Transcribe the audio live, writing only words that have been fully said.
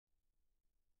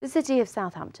The city of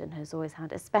Southampton has always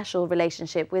had a special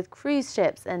relationship with cruise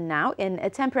ships, and now in a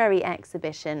temporary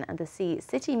exhibition, the Sea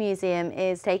City Museum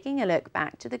is taking a look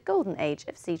back to the golden age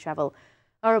of sea travel.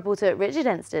 Our reporter Richard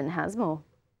Ensten has more.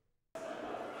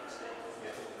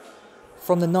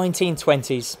 From the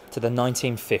 1920s to the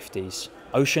 1950s,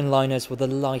 ocean liners were the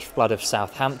lifeblood of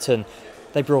Southampton.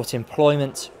 They brought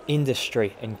employment,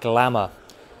 industry and glamour.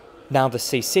 Now the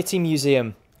Sea City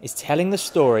Museum is telling the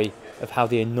story of how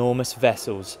the enormous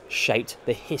vessels shaped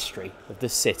the history of the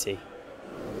city.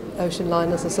 Ocean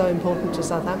liners are so important to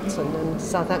Southampton, and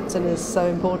Southampton is so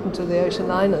important to the ocean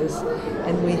liners,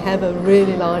 and we have a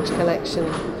really large collection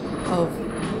of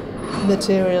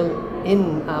material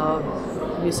in our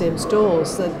museum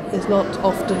stores that is not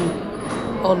often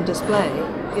on display,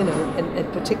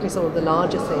 and particularly some of the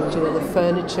larger things, the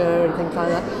furniture and things like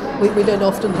that. We don't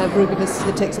often have room because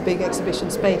it takes a big exhibition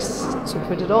space to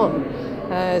put it on.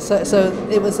 So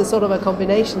it was a sort of a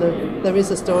combination of, there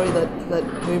is a story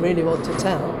that we really want to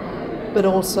tell, but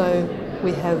also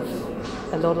we have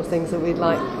a lot of things that we'd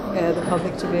like the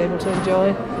public to be able to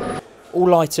enjoy.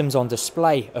 All items on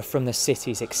display are from the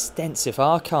city's extensive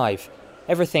archive.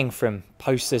 Everything from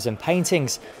posters and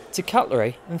paintings to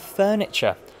cutlery and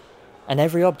furniture. And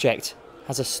every object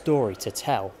has a story to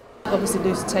tell. Obviously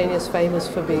Lusitania is famous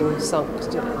for being sunk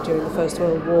during the First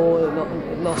World War,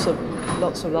 lots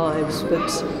of lives, but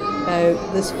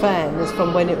this fan is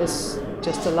from when it was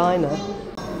just a liner.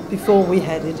 Before we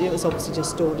had it, it was obviously just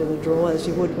stored in a drawer, as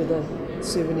you would with a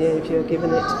souvenir if you were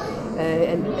given it,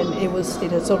 and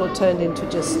it had sort of turned into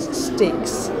just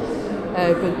sticks.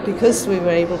 But because we were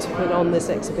able to put on this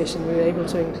exhibition, we were able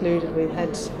to include it. We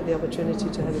had the opportunity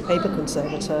to have a paper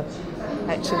conservator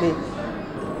actually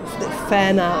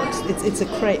fan out. It's a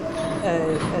crepe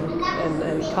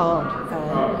and card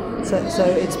fan. So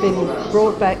it's been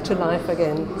brought back to life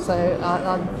again. So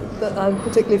I'm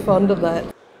particularly fond of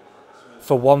that.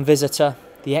 For one visitor,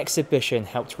 the exhibition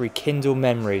helped rekindle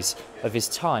memories of his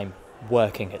time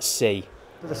working at sea.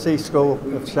 The Sea School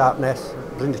of Sharpness,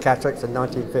 Linda Catricks in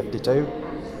 1952.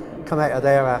 Come out of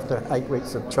there after 8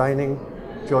 weeks of training,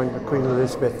 joined the Queen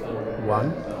Elizabeth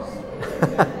I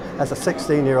as a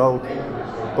 16-year-old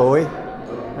boy,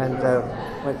 and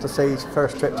went to sea's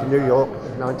first trip to New York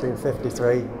in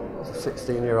 1953 as a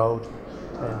 16-year-old,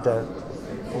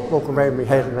 and walking around with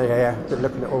my head in the air,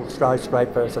 looking at all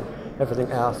skyscrapers and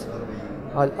everything else.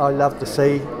 I love the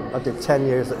sea. I did 10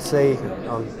 years at sea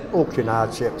on all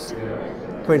Cunard ships.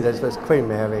 Queen Elizabeth, Queen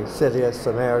Mary, Scythia,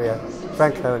 Samaria,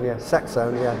 Franconia,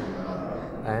 Saxonia,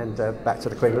 and back to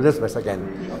the Queen Elizabeth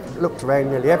again. Looked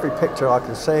around nearly every picture I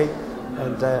can see,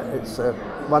 and it's a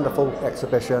wonderful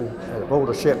exhibition of all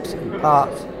the ships and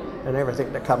parts and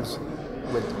everything that comes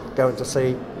with going to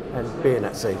sea and being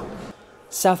at sea.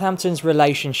 Southampton's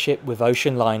relationship with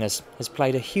ocean liners has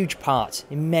played a huge part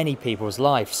in many people's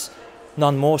lives,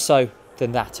 none more so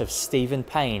than that of Stephen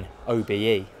Payne,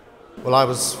 OBE. Well, I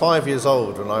was 5 years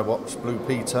old when I watched Blue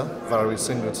Peter, Valerie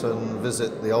Singleton,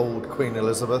 visit the old Queen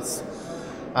Elizabeth,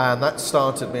 and that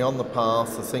started me on the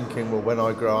path of thinking, well, when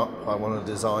I grow up I want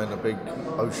to design a big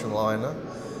ocean liner.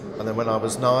 And then when I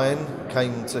was 9,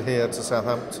 came to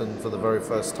Southampton for the very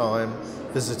first time,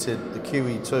 visited the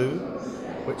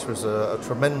QE2, which was a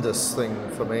tremendous thing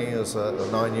for me as a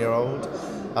 9-year-old,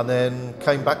 and then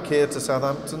came back here to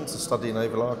Southampton to study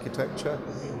naval architecture,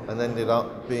 and ended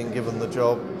up being given the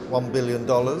job, $1 billion,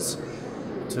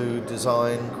 to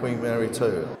design Queen Mary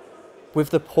II.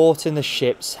 With the port and the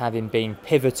ships having been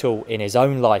pivotal in his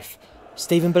own life,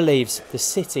 Stephen believes the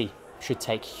city should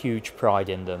take huge pride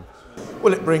in them.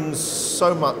 Well, it brings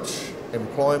so much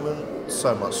employment,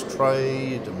 so much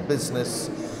trade and business.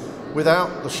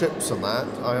 Without the ships and that,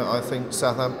 I think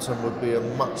Southampton would be a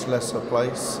much lesser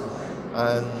place,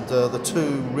 and the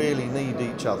two really need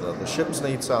each other. The ships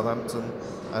need Southampton,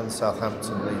 and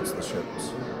Southampton needs the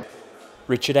ships.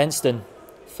 Richard Ensten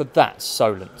for That's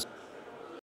Solent.